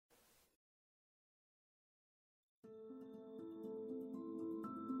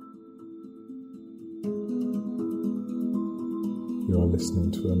You are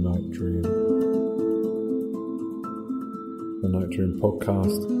listening to a Night Dream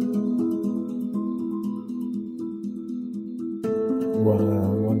podcast.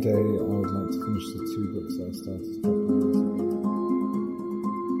 One day I would like to finish the 2 books that I started a couple of years ago.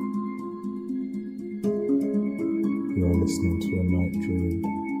 You are listening to a Night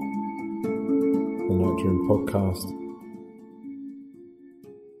Dream podcast.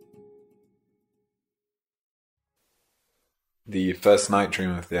 The first night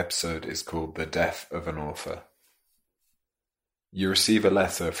dream of the episode is called The Death of an Author. You receive a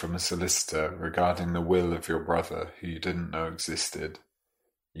letter from a solicitor regarding the will of your brother who you didn't know existed.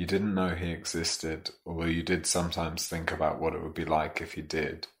 You didn't know he existed, although you did sometimes think about what it would be like if he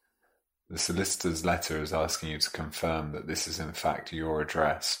did. The solicitor's letter is asking you to confirm that this is in fact your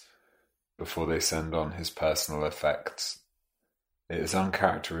address before they send on his personal effects. It is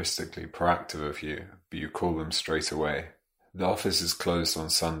uncharacteristically proactive of you, but you call them straight away. The office is closed on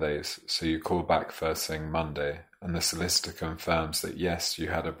Sundays, so you call back first thing Monday, and the solicitor confirms that yes, you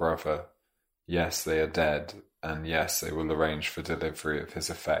had a brother, yes, they are dead, and yes, they will arrange for delivery of his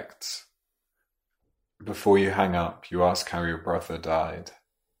effects. Before you hang up, you ask how your brother died.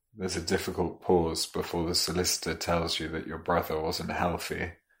 There's a difficult pause before the solicitor tells you that your brother wasn't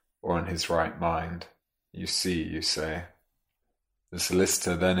healthy or in his right mind. You see, you say. The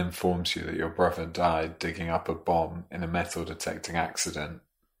solicitor then informs you that your brother died digging up a bomb in a metal detecting accident.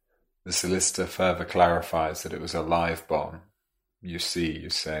 The solicitor further clarifies that it was a live bomb. You see, you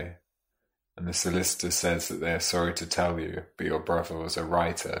say. And the solicitor says that they are sorry to tell you, but your brother was a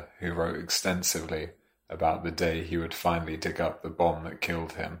writer who wrote extensively about the day he would finally dig up the bomb that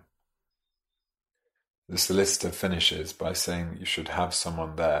killed him. The solicitor finishes by saying that you should have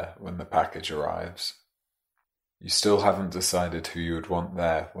someone there when the package arrives. You still haven't decided who you would want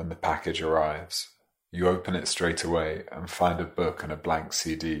there when the package arrives. You open it straight away and find a book and a blank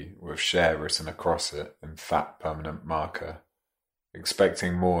CD with Cher written across it in fat permanent marker.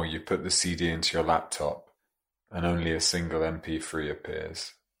 Expecting more, you put the CD into your laptop and only a single MP3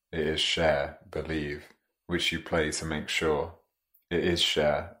 appears. It is Cher, Believe, which you play to make sure. It is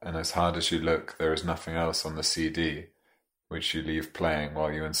Cher, and as hard as you look, there is nothing else on the CD, which you leave playing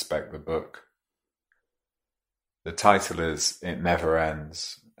while you inspect the book. The title is It Never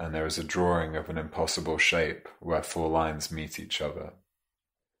Ends, and there is a drawing of an impossible shape where 4 lines meet each other.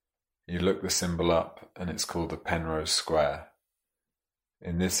 You look the symbol up, and it's called a Penrose Square.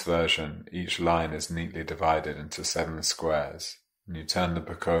 In this version, each line is neatly divided into 7 squares, and you turn the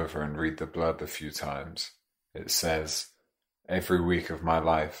book over and read the blurb a few times. It says, "Every week of my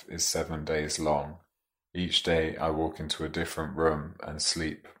life is 7 days long. Each day I walk into a different room and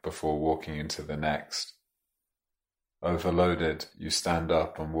sleep before walking into the next. Overloaded, you stand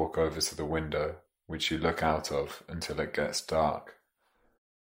up and walk over to the window, which you look out of until it gets dark."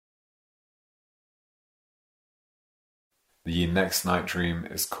 The next night dream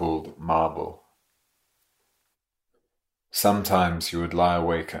is called Marble. Sometimes you would lie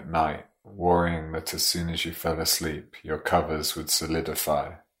awake at night, worrying that as soon as you fell asleep, your covers would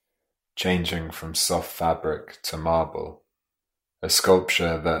solidify, changing from soft fabric to marble, a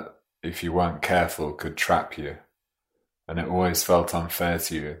sculpture that, if you weren't careful, could trap you. And it always felt unfair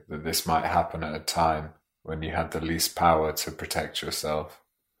to you that this might happen at a time when you had the least power to protect yourself.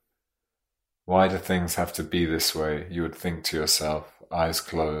 Why do things have to be this way, you would think to yourself, eyes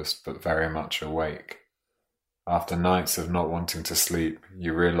closed but very much awake. After nights of not wanting to sleep,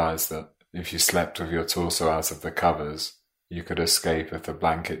 you realize that if you slept with your torso out of the covers, you could escape if the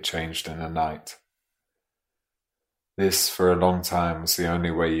blanket changed in a night. This, for a long time, was the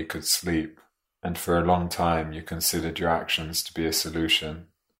only way you could sleep, and for a long time you considered your actions to be a solution.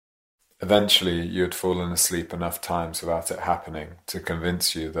 Eventually you had fallen asleep enough times without it happening to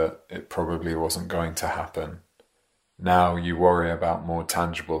convince you that it probably wasn't going to happen. Now you worry about more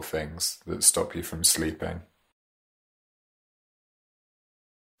tangible things that stop you from sleeping.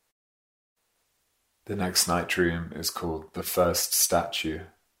 The next night dream is called The First Statue.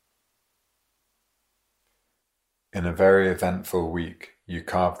 In a very eventful week, you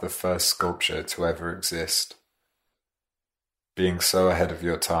carve the first sculpture to ever exist. Being so ahead of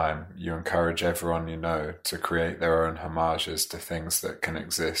your time, you encourage everyone you know to create their own homages to things that can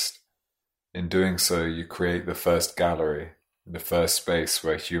exist. In doing so, you create the first gallery, the first space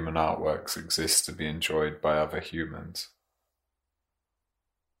where human artworks exist to be enjoyed by other humans.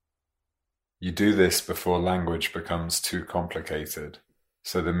 You do this before language becomes too complicated,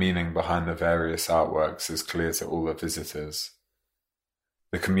 so the meaning behind the various artworks is clear to all the visitors.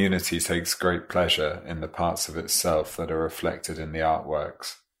 The community takes great pleasure in the parts of itself that are reflected in the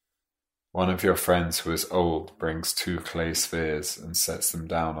artworks. One of your friends who is old brings 2 clay spheres and sets them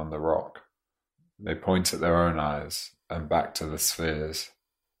down on the rock. They point at their own eyes and back to the spheres.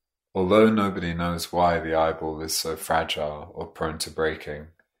 Although nobody knows why the eyeball is so fragile or prone to breaking,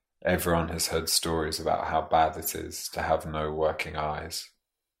 everyone has heard stories about how bad it is to have no working eyes.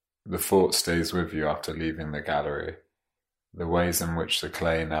 The thought stays with you after leaving the gallery. The ways in which the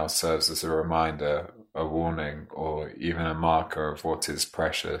clay now serves as a reminder, a warning, or even a marker of what is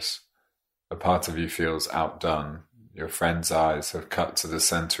precious. A part of you feels outdone. Your friend's eyes have cut to the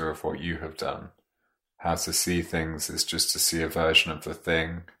center of what you have done. How to see things is just to see a version of the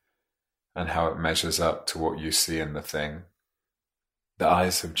thing, and how it measures up to what you see in the thing. The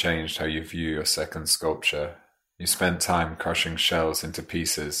eyes have changed how you view your second sculpture. You spent time crushing shells into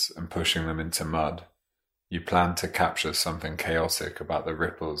pieces and pushing them into mud. You planned to capture something chaotic about the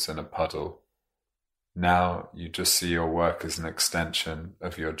ripples in a puddle. Now you just see your work as an extension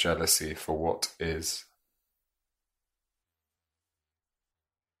of your jealousy for what is.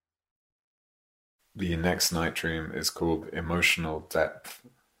 The next night dream is called Emotional Depth.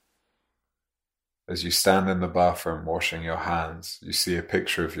 As you stand in the bathroom washing your hands, you see a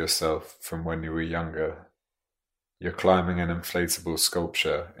picture of yourself from when you were younger. You're climbing an inflatable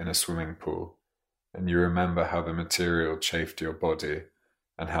sculpture in a swimming pool, and you remember how the material chafed your body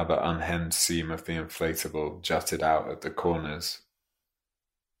and how the unhemmed seam of the inflatable jutted out at the corners.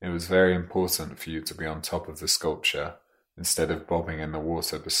 It was very important for you to be on top of the sculpture instead of bobbing in the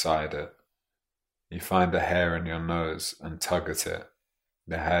water beside it. You find a hair in your nose and tug at it.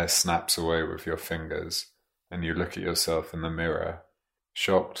 The hair snaps away with your fingers, and you look at yourself in the mirror,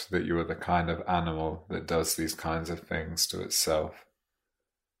 shocked that you are the kind of animal that does these kinds of things to itself.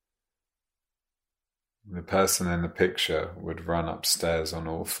 The person in the picture would run upstairs on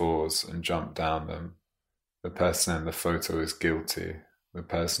all fours and jump down them. The person in the photo is guilty. The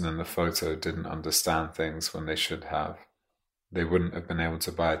person in the photo didn't understand things when they should have. They wouldn't have been able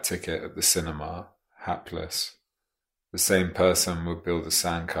to buy a ticket at the cinema, hapless. The same person would build a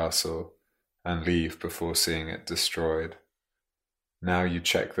sandcastle and leave before seeing it destroyed. Now you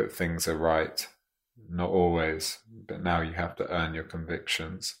check that things are right. Not always, but now you have to earn your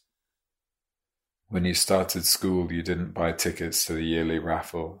convictions. When you started school, you didn't buy tickets to the yearly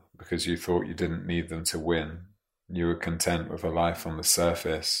raffle because you thought you didn't need them to win. You were content with a life on the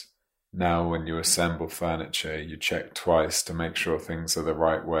surface. Now when you assemble furniture, you check twice to make sure things are the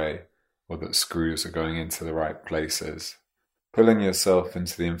right way or that screws are going into the right places. Pulling yourself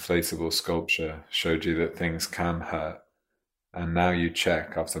into the inflatable sculpture showed you that things can hurt, and now you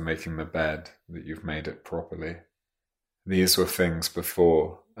check after making the bed that you've made it properly. These were things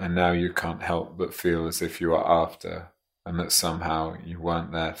before, and now you can't help but feel as if you are after, and that somehow you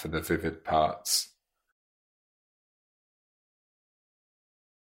weren't there for the vivid parts.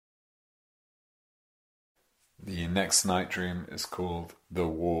 The next night dream is called The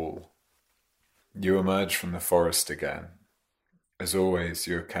Wall. You emerge from the forest again. As always,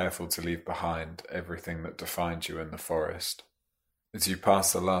 you are careful to leave behind everything that defined you in the forest. As you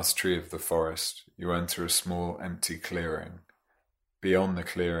pass the last tree of the forest, you enter a small empty clearing. Beyond the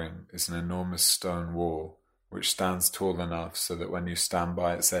clearing is an enormous stone wall, which stands tall enough so that when you stand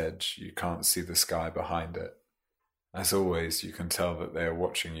by its edge, you can't see the sky behind it. As always, you can tell that they are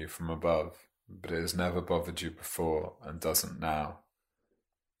watching you from above, but it has never bothered you before and doesn't now.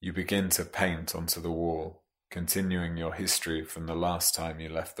 You begin to paint onto the wall, continuing your history from the last time you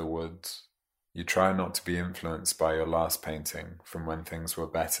left the woods. You try not to be influenced by your last painting from when things were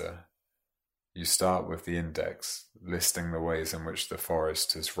better. You start with the index, listing the ways in which the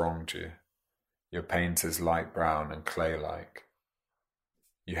forest has wronged you. Your paint is light brown and clay-like.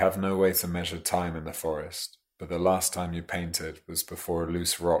 You have no way to measure time in the forest, but the last time you painted was before a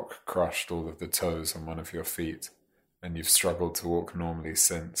loose rock crushed all of the toes on one of your feet, and you've struggled to walk normally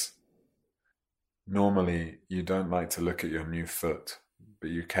since. Normally, you don't like to look at your new foot,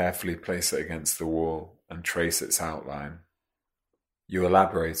 but you carefully place it against the wall and trace its outline. You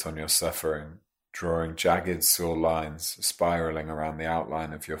elaborate on your suffering, drawing jagged sore lines spiraling around the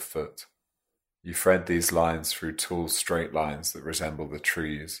outline of your foot. You thread these lines through tall straight lines that resemble the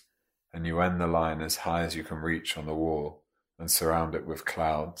trees, and you end the line as high as you can reach on the wall and surround it with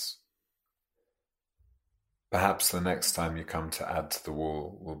clouds. Perhaps the next time you come to add to the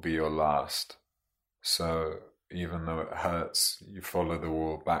wall will be your last. So, even though it hurts, you follow the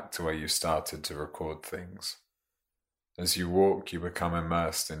wall back to where you started to record things. As you walk, you become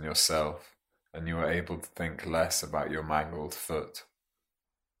immersed in yourself, and you are able to think less about your mangled foot.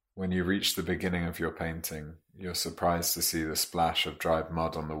 When you reach the beginning of your painting, you're surprised to see the splash of dried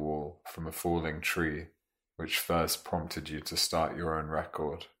mud on the wall from a falling tree, which first prompted you to start your own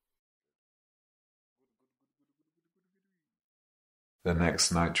record. The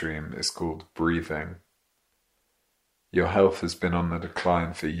next night dream is called breathing. Your health has been on the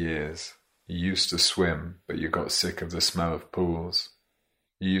decline for years. You used to swim, but you got sick of the smell of pools.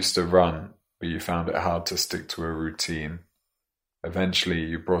 You used to run, but you found it hard to stick to a routine. Eventually,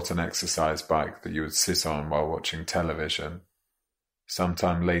 you brought an exercise bike that you would sit on while watching television.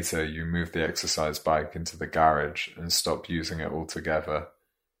 Sometime later, you moved the exercise bike into the garage and stopped using it altogether.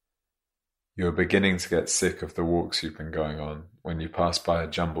 You are beginning to get sick of the walks you've been going on when you pass by a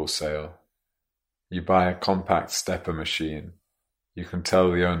jumble sale. You buy a compact stepper machine. You can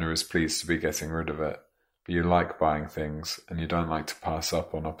tell the owner is pleased to be getting rid of it, but you like buying things and you don't like to pass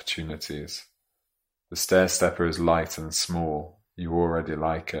up on opportunities. The stair stepper is light and small. You already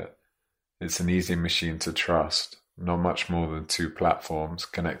like it. It's an easy machine to trust, not much more than 2 platforms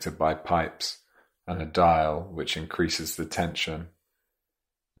connected by pipes and a dial which increases the tension.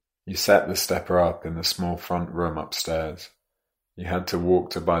 You set the stepper up in the small front room upstairs. You had to walk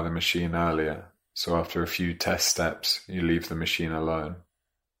to buy the machine earlier, so after a few test steps, you leave the machine alone.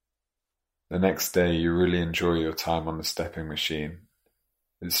 The next day, you really enjoy your time on the stepping machine.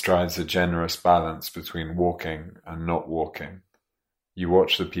 It strives a generous balance between walking and not walking. You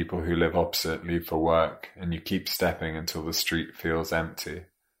watch the people who live opposite leave for work, and you keep stepping until the street feels empty.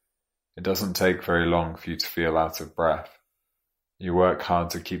 It doesn't take very long for you to feel out of breath. You work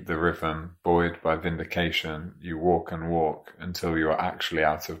hard to keep the rhythm, buoyed by vindication. You walk and walk until you are actually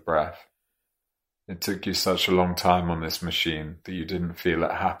out of breath. It took you such a long time on this machine that you didn't feel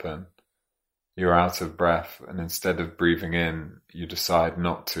it happen. You're out of breath, and instead of breathing in, you decide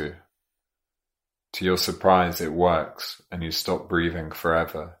not to. To your surprise, it works, and you stop breathing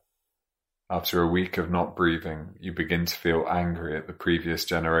forever. After a week of not breathing, you begin to feel angry at the previous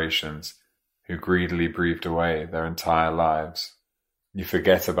generations who greedily breathed away their entire lives. You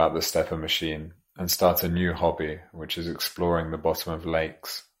forget about the stepper machine and start a new hobby, which is exploring the bottom of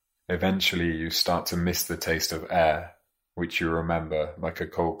lakes. Eventually, you start to miss the taste of air, which you remember like a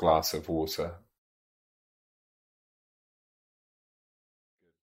cold glass of water.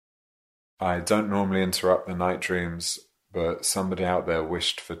 I don't normally interrupt the night dreams, but somebody out there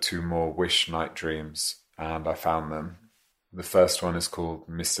wished for 2 more wish night dreams, and I found them. The first one is called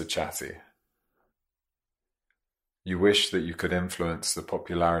Mr. Chatty. You wish that you could influence the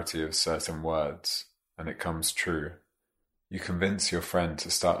popularity of certain words, and it comes true. You convince your friend to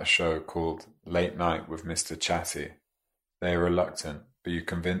start a show called Late Night with Mr. Chatty. They are reluctant, but you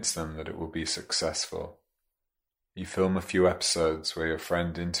convince them that it will be successful. You film a few episodes where your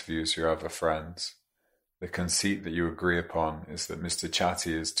friend interviews your other friends. The conceit that you agree upon is that Mr.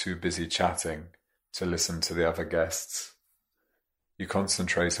 Chatty is too busy chatting to listen to the other guests. You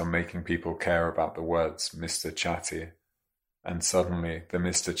concentrate on making people care about the words Mr. Chatty, and suddenly the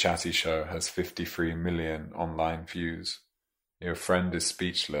Mr. Chatty show has 53 million online views. Your friend is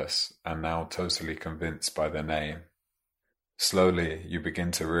speechless and now totally convinced by the name. Slowly, you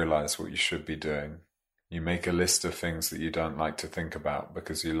begin to realize what you should be doing. You make a list of things that you don't like to think about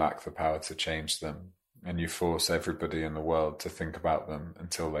because you lack the power to change them, and you force everybody in the world to think about them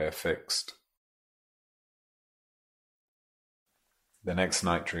until they are fixed. The next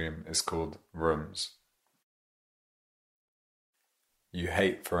night dream is called Rooms. You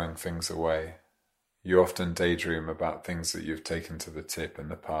hate throwing things away. You often daydream about things that you've taken to the tip in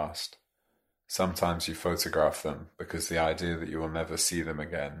the past. Sometimes you photograph them because the idea that you will never see them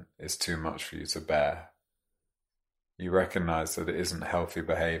again is too much for you to bear. You recognize that it isn't healthy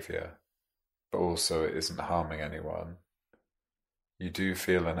behavior, but also it isn't harming anyone. You do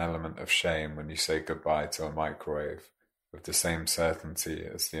feel an element of shame when you say goodbye to a microwave, with the same certainty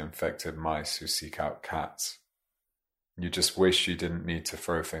as the infected mice who seek out cats. You just wish you didn't need to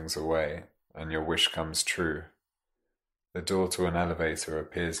throw things away, and your wish comes true. The door to an elevator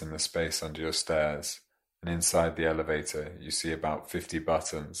appears in the space under your stairs, and inside the elevator you see about 50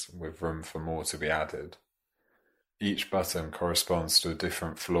 buttons with room for more to be added. Each button corresponds to a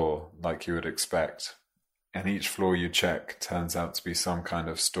different floor, like you would expect, and each floor you check turns out to be some kind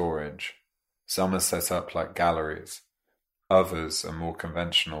of storage. Some are set up like galleries. Others are more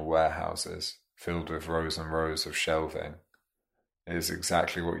conventional warehouses, filled with rows and rows of shelving. It is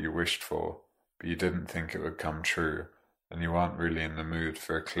exactly what you wished for, but you didn't think it would come true, and you aren't really in the mood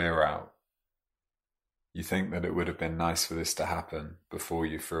for a clear out. You think that it would have been nice for this to happen before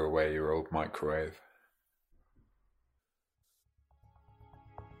you threw away your old microwave.